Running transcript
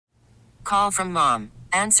Call from mom.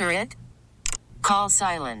 Answer it. Call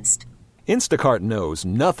silenced. Instacart knows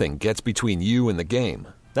nothing gets between you and the game.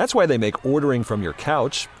 That's why they make ordering from your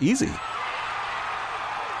couch easy.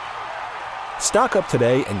 Stock up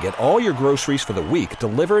today and get all your groceries for the week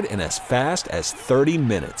delivered in as fast as 30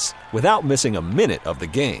 minutes without missing a minute of the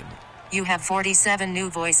game. You have 47 new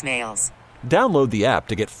voicemails. Download the app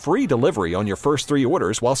to get free delivery on your first 3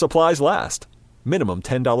 orders while supplies last. Minimum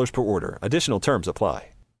 $10 per order. Additional terms apply.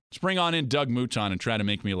 Let's bring on in Doug Mouton and try to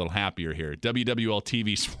make me a little happier here. WWL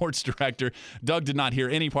TV sports director. Doug did not hear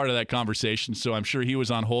any part of that conversation, so I'm sure he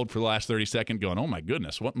was on hold for the last 30 seconds going, oh, my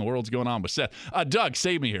goodness, what in the world's going on with Seth? Doug,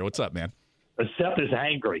 save me here. What's up, man? Seth is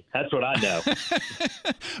angry. That's what I know.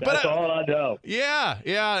 That's all I know. Yeah.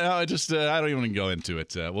 No, I don't even go into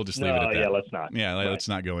it. We'll just leave it at that. Yeah, let's not. Yeah, let's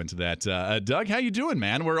not go into that. Doug, how you doing,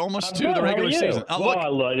 man? We're almost to good. the regular How are you? season.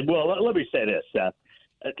 Well, let me say this, Seth.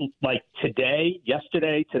 Like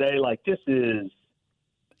yesterday, today, like this is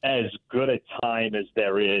as good a time as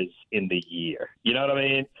there is in the year. You know what I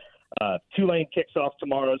mean? Tulane kicks off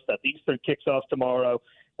tomorrow. Southeastern kicks off tomorrow.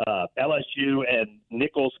 LSU and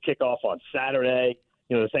Nichols kick off on Saturday.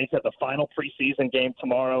 You know, the Saints have the final preseason game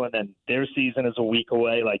tomorrow, and then their season is a week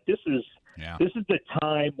away. Like this is the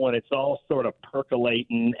time when it's all sort of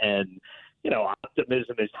percolating, and you know,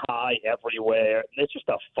 optimism is high everywhere. It's just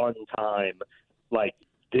a fun time, like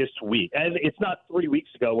this week. And it's not 3 weeks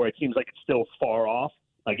ago where it seems like it's still far off.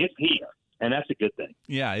 Like it's here. And that's a good thing.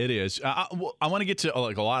 Yeah, it is. I want to get to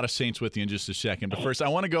like a lot of Saints with you in just a second. But first, I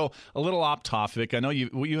want to go a little off topic. I know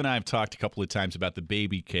you and I have talked a couple of times about the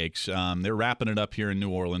baby cakes. They're wrapping it up here in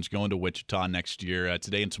New Orleans, going to Wichita next year,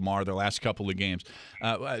 today and tomorrow, their last couple of games.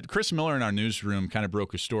 Chris Miller in our newsroom kind of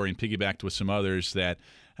broke a story and piggybacked with some others that,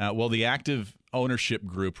 the active ownership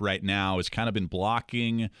group right now has kind of been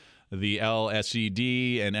blocking the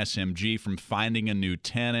LSED and SMG from finding a new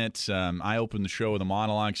tenant. I opened the show with a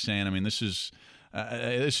monologue saying, I mean, this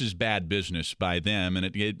is bad business by them.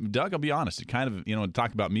 And Doug, I'll be honest, it kind of,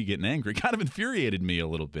 talk about me getting angry, kind of infuriated me a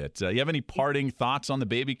little bit. You have any parting thoughts on the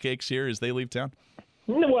baby cakes here as they leave town?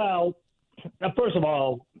 Well, first of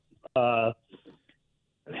all, I'm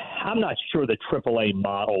not sure the AAA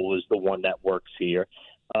model is the one that works here.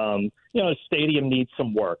 The stadium needs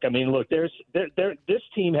some work. I mean, look, this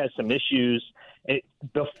team has some issues.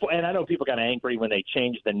 And I know people got angry when they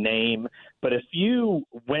changed the name, but if you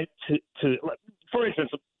went to for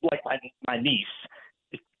instance, like my niece,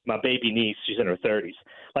 my baby niece, she's in her 30s.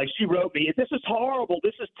 Like she wrote me, this is horrible.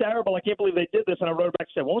 This is terrible. I can't believe they did this. And I wrote her back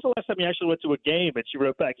and said, when was the last time you actually went to a game? And she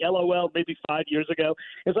wrote back, LOL, maybe 5 years ago.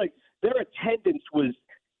 It's like their attendance was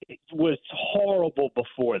horrible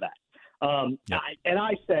before that.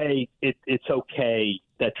 I say it's okay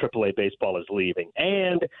that AAA baseball is leaving.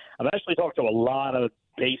 And I've actually talked to a lot of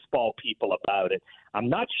baseball people about it. I'm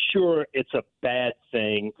not sure it's a bad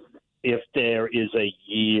thing if there is a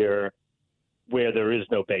year where there is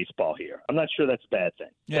no baseball here. I'm not sure that's a bad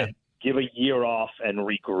thing. Yeah. Give a year off and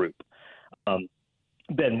regroup.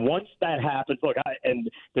 Then once that happens, look, and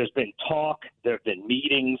there's been talk, there have been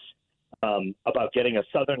meetings about getting a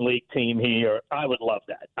Southern League team here. I would love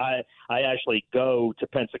that. I actually go to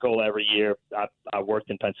Pensacola every year. I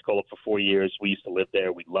worked in Pensacola for 4 years. We used to live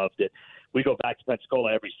there. We loved it. We go back to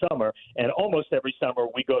Pensacola every summer, and almost every summer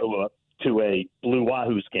we go to a Blue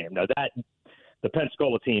Wahoos game. Now the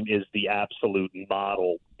Pensacola team is the absolute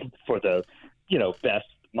model for the best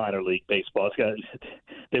minor league baseball.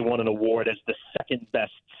 They won an award as the second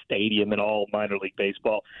best stadium in all minor league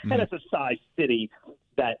baseball, and it's a size city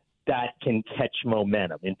that can catch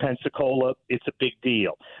momentum. In Pensacola, it's a big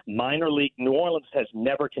deal. Minor league, New Orleans has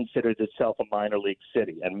never considered itself a minor league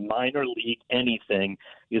city, and minor league anything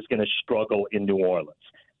is going to struggle in New Orleans.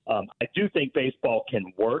 I do think baseball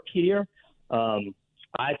can work here.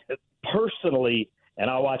 I personally, and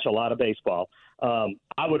I watch a lot of baseball,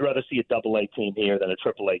 I would rather see a Double-A team here than a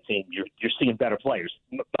Triple-A team. You're seeing better players.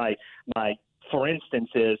 My for instance,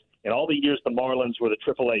 is in all the years the Marlins were the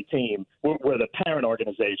AAA team, were the parent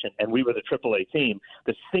organization, and we were the AAA team,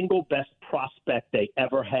 the single best prospect they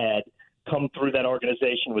ever had come through that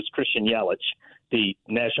organization was Christian Yelich, the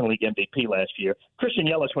National League MVP last year. Christian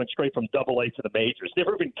Yelich went straight from Double-A to the majors.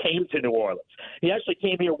 Never even came to New Orleans. He actually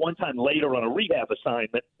came here one time later on a rehab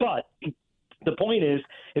assignment, but the point is,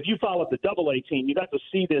 if you followed the Double-A team, you got to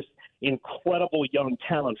see this incredible young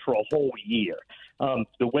talent for a whole year.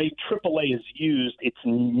 The way Triple-A is used, it's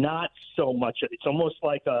not so much. It's almost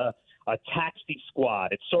like a taxi squad.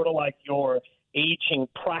 It's sort of like your aging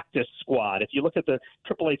practice squad. If you look at the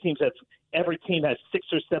Triple-A teams, every team has 6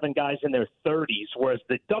 or 7 guys in their 30s, whereas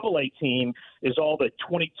the Double-A team is all the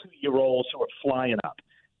 22-year-olds who are flying up.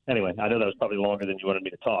 anyway, I know that was probably longer than you wanted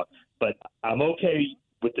me to talk, but I'm okay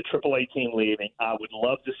with the AAA team leaving. I would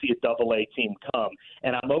love to see a AA team come,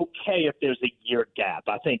 and I'm okay if there's a year gap.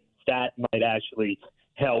 I think that might actually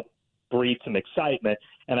help breed some excitement,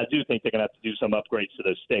 and I do think they're going to have to do some upgrades to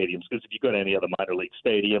those stadiums, because if you go to any other minor league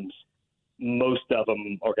stadiums, most of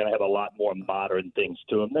them are going to have a lot more modern things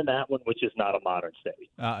to them than that one, which is not a modern stadium.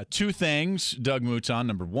 Two things, Doug Mouton.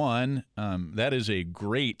 Number one, that is a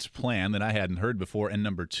great plan that I hadn't heard before. And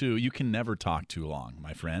number two, you can never talk too long,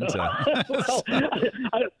 my friend. Look,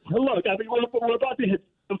 I mean, we're about to hit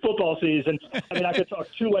the football season. I mean, I could talk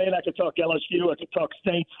Tulane, I could talk LSU, I could talk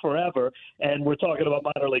Saints forever, and we're talking about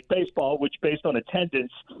minor league baseball, which, based on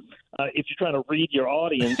attendance, if you're trying to read your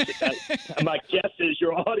audience, my guess is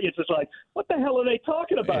your audience is like, what the hell are they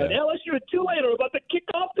talking about? Yeah. LSU and Tulane are about to kick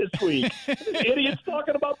off this week. Idiots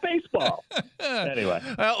talking about baseball. Anyway.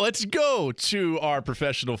 Well, let's go to our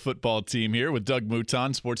professional football team here with Doug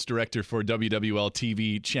Mouton, sports director for WWL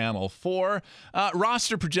TV Channel 4.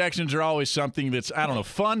 Roster projections are always something that's, I don't know,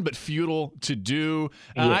 fun but futile to do.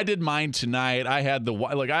 I did mine tonight. I had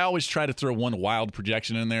I always try to throw one wild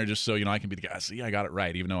projection in there just so, I can be the guy, see, I got it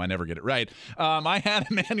right, even though I never get it right. I had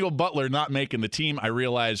Emmanuel Butler not making the team. I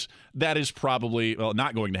realize that is probably,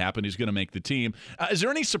 not going to happen. He's going to make the team. Is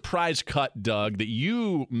there any surprise cut, Doug, that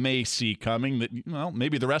you may see coming that,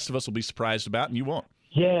 maybe the rest of us will be surprised about and you won't?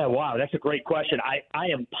 Yeah, wow, that's a great question. I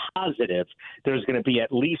am positive there's going to be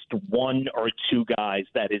at least one or two guys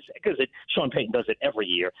that is, because Sean Payton does it every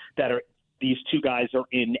year, these two guys are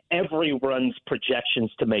in everyone's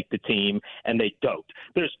projections to make the team, and they don't.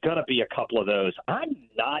 There's going to be a couple of those. I'm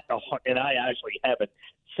not, and I actually haven't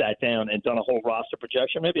sat down and done a whole roster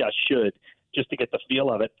projection. Maybe I should, just to get the feel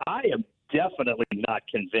of it. I am definitely not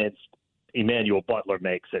convinced Emmanuel Butler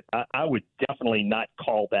makes it. I would definitely not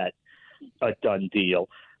call that a done deal.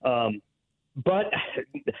 But,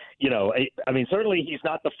 I mean, certainly he's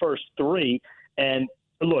not the first three. And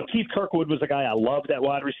look, Keith Kirkwood was a guy I loved at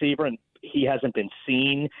wide receiver, and he hasn't been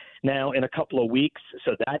seen now in a couple of weeks.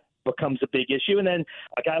 So that becomes a big issue. And then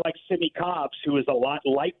a guy like Simi Cobbs, who is a lot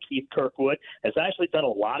like Keith Kirkwood, has actually done a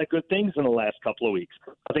lot of good things in the last couple of weeks.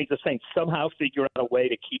 I think the Saints somehow figure out a way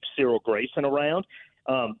to keep Cyril Grayson around.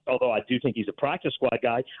 Although I do think he's a practice squad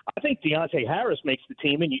guy. I think Deontay Harris makes the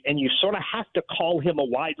team, and you sort of have to call him a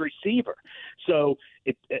wide receiver. So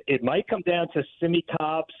it might come down to Simi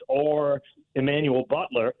Cobbs or Emmanuel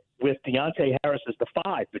Butler with Deontay Harris as the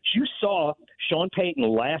 5. But you saw Sean Payton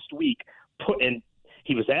last week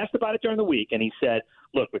he was asked about it during the week, and he said,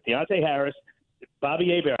 look, with Deontay Harris, Bobby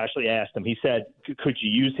Hebert actually asked him, he said, could you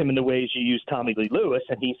use him in the ways you use Tommy Lee Lewis?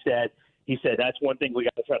 And he said, that's one thing we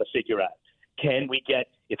got to try to figure out. Can we get,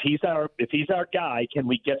 if he's our guy, can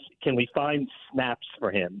we find snaps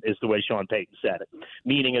for him, is the way Sean Payton said it.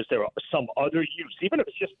 Meaning, is there some other use, even if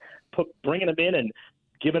it's just bringing him in and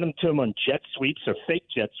giving him to him on jet sweeps or fake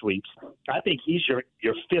jet sweeps. I think he's your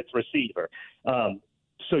 5th receiver.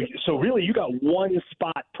 So really, you got one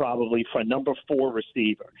spot probably for a number 4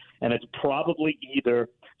 receiver, and it's probably either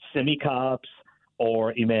Simi Cobbs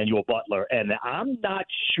or Emmanuel Butler. And I'm not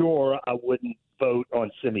sure I wouldn't vote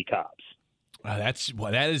on Simi Cobbs.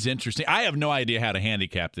 That is interesting. I have no idea how to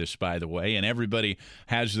handicap this, by the way, and everybody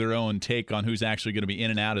has their own take on who's actually going to be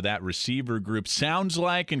in and out of that receiver group. Sounds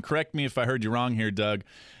like, and correct me if I heard you wrong here, Doug,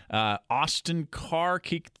 Austin Carr,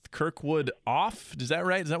 Keith Kirkwood off. Is that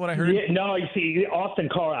right? Is that what I heard? Yeah, no, you see, Austin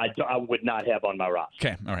Carr I would not have on my roster.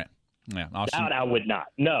 Okay, all right. Yeah, Austin. That I would not.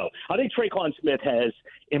 No. I think Traquan Smith has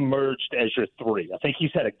emerged as your 3. I think he's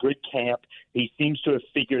had a good camp. He seems to have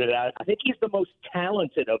figured it out. I think he's the most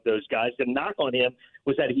talented of those guys. The knock on him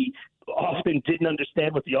was that he often didn't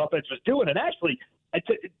understand what the offense was doing. And actually,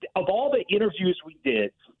 of all the interviews we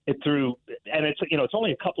did it's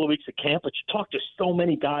only a couple of weeks of camp, but you talk to so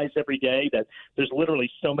many guys every day that there's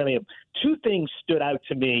literally so many of them. 2 things stood out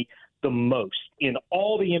to me the most in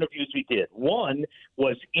all the interviews we did. One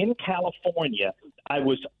was in California. I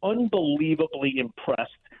was unbelievably impressed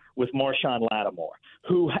with Marshawn Lattimore,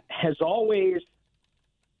 who has always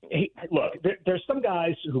look, there's some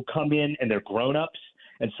guys who come in and they're grown-ups,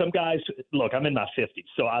 and some guys, look, I'm in my 50s,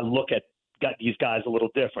 so I look at these guys a little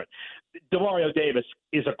different. Demario Davis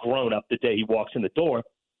is a grown-up the day he walks in the door.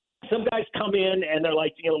 Some guys come in and they're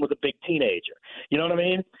like dealing with a big teenager. You know what I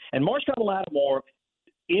mean? And Marshawn Lattimore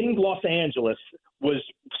in Los Angeles was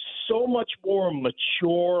so much more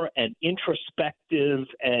mature and introspective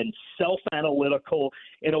and self-analytical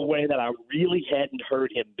in a way that I really hadn't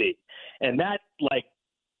heard him be. And that,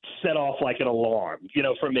 set off like an alarm,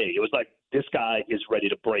 for me. It was like, this guy is ready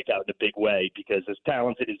to break out in a big way, because as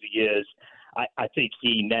talented as he is, I think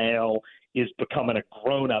he now is becoming a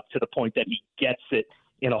grown-up to the point that he gets it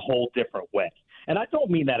in a whole different way. And I don't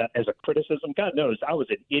mean that as a criticism. God knows I was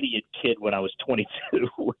an idiot kid when I was 22.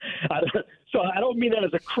 So I don't mean that as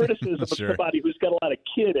a criticism Sure. of somebody who's got a lot of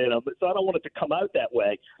kid in them. So I don't want it to come out that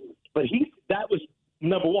way. But that was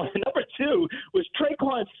number one. Number two was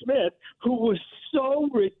Traquan Smith, who was so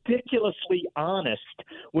ridiculously honest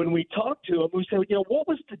when we talked to him. We said, what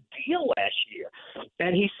was the deal last year?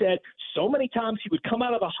 And he said so many times he would come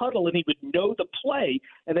out of the huddle and he would know the play,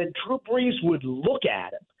 and then Drew Brees would look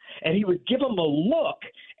at him. And he would give him a look,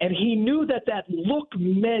 and he knew that look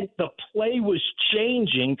meant the play was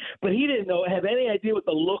changing, but he didn't have any idea what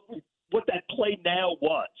that play now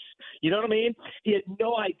was. You know what I mean? He had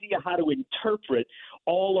no idea how to interpret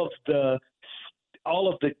all of the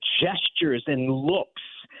gestures and looks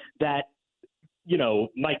that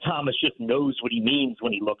Mike Thomas just knows what he means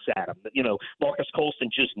when he looks at him. Marcus Colston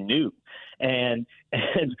just knew. And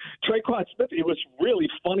Traquan Smith, it was really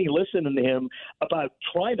funny listening to him about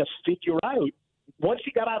trying to figure out. Once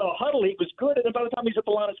he got out of the huddle, he was good. And then by the time he's at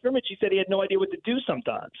the line of scrimmage, he said he had no idea what to do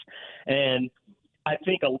sometimes. And I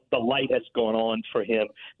think the light has gone on for him.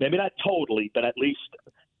 Maybe not totally, but at least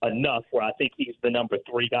enough where I think he's the number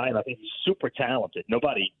 3 guy, and I think he's super talented.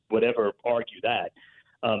 Nobody would ever argue that.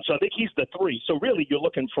 So I think he's the 3. So really you're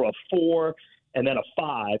looking for a 4 and then a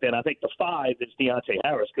 5. And I think the 5 is Deontay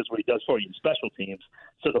Harris because what he does for you in special teams.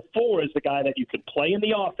 So the 4 is the guy that you can play in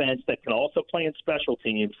the offense that can also play in special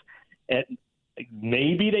teams. And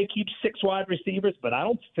maybe they keep 6 wide receivers, but I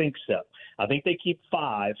don't think so. I think they keep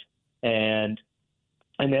 5 and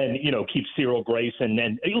then, keep Cyril Grayson.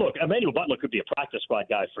 And look, Emmanuel Butler could be a practice squad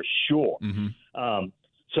guy for sure. Mm-hmm.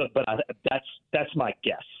 But that's my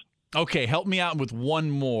guess. Okay, help me out with one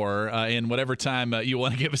more in whatever time you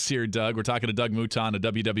want to give us here, Doug. We're talking to Doug Mouton of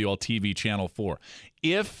WWL TV Channel 4.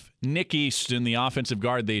 If Nick Easton, the offensive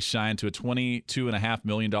guard they signed to a $22.5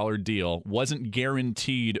 million deal, wasn't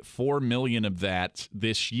guaranteed $4 million of that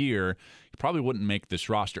this year, he probably wouldn't make this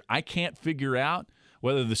roster. I can't figure out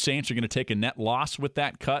whether the Saints are going to take a net loss with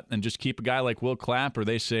that cut and just keep a guy like Will Clapp, or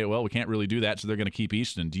they say, well, we can't really do that, so they're going to keep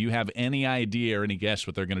Easton. Do you have any idea or any guess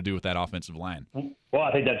what they're going to do with that offensive line? Well,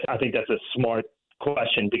 I think that's a smart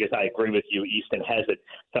question because I agree with you. Easton has it.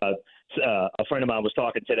 A friend of mine was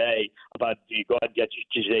talking today about do you go ahead and get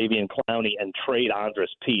Jadeveon Clowney and trade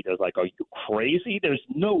Andres Pete? I was like, are you crazy? There's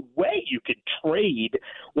no way you could trade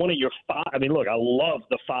one of your 5. I mean, look, I love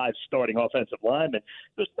the 5 starting offensive linemen.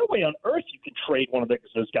 There's no way on earth you can trade one of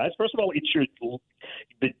those guys. First of all,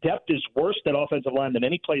 the depth is worse at offensive line than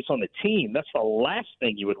any place on the team. That's the last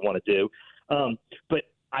thing you would want to do. But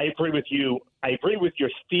I agree with you. I agree with your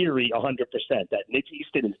theory 100% that Nick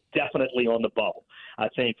Easton is definitely on the bubble. I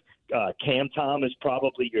think Cam Tom is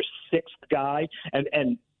probably your 6th guy.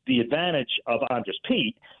 And the advantage of Andres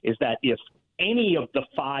Pete is that if any of the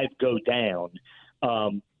 5 go down,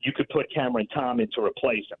 you could put Cameron Tom in to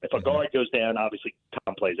replace him. If a guard goes down, obviously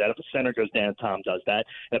Tom plays that. If a center goes down, Tom does that.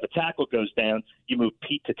 And if a tackle goes down, you move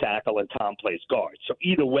Pete to tackle and Tom plays guard. So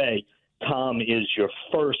either way, Tom is your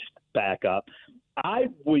first backup. I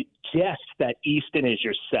would guess that Easton is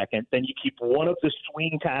your 2nd. Then you keep one of the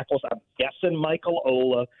swing tackles. I'm guessing Michael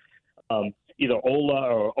Ola, either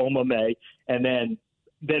Ola or Omame. And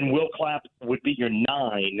then Will Clapp would be your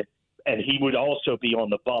 9, and he would also be on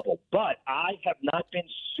the bubble. But I have not been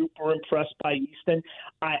super impressed by Easton.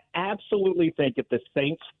 I absolutely think if the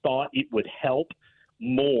Saints thought it would help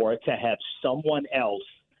more to have someone else,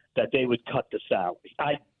 that they would cut the salary.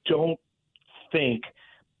 I don't think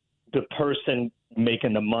the person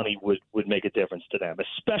making the money would make a difference to them,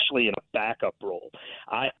 especially in a backup role.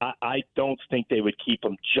 I don't think they would keep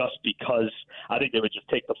him just because I think they would just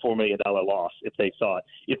take the $4 million loss if they thought.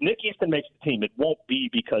 If Nick Easton makes the team, it won't be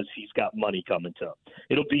because he's got money coming to him.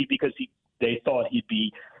 It'll be because they thought he'd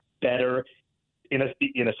be better in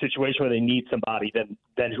a situation where they need somebody than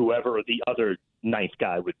whoever the other 9th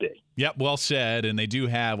guy would be. Yep, well said. And they do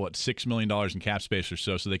have, $6 million in cap space or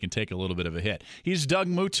so they can take a little bit of a hit. He's Doug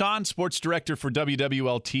Mouton, sports director for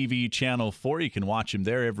WWL TV Channel 4. You can watch him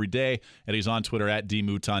there every day, and he's on Twitter at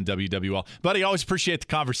DMoutonWWL. Buddy, always appreciate the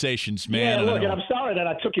conversations, man. Yeah, look, and I'm sorry that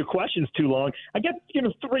I took your questions too long. I get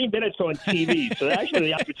 3 minutes on TV, so actually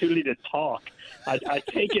the opportunity to talk. I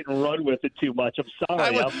take it and run with it too much. I'm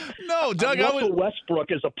sorry. Doug, Russell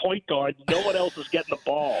Westbrook is a point guard. No one else is getting the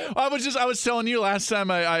ball. I was telling you last time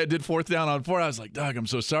I did 4th down on 4. I was like, Doug, I'm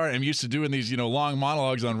so sorry. I'm used to doing these, long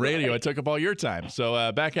monologues on radio. I took up all your time.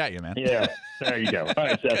 So back at you, man. Yeah, there you go. All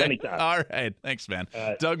right, Seth, anytime. All right, thanks, man.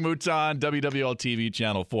 Doug Mouton, WWL TV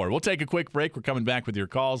Channel 4. We'll take a quick break. We're coming back with your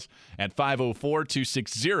calls at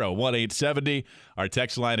 504-260-1870. Our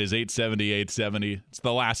text line is 870-870. It's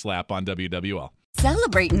the last lap on WWL.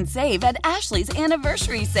 Celebrate and save at Ashley's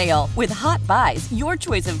Anniversary Sale. With Hot Buys, your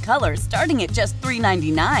choice of colors starting at just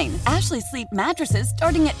 $3.99. Ashley Sleep mattresses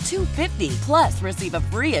starting at $2.50. Plus, receive a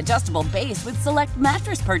free adjustable base with select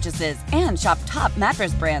mattress purchases. And shop top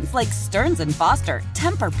mattress brands like Stearns & Foster,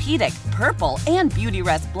 Tempur-Pedic, Purple, and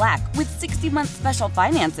Beautyrest Black with 60-month special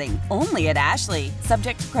financing. Only at Ashley.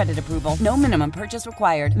 Subject to credit approval. No minimum purchase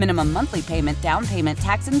required. Minimum monthly payment, down payment,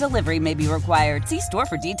 tax, and delivery may be required. See store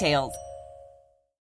for details.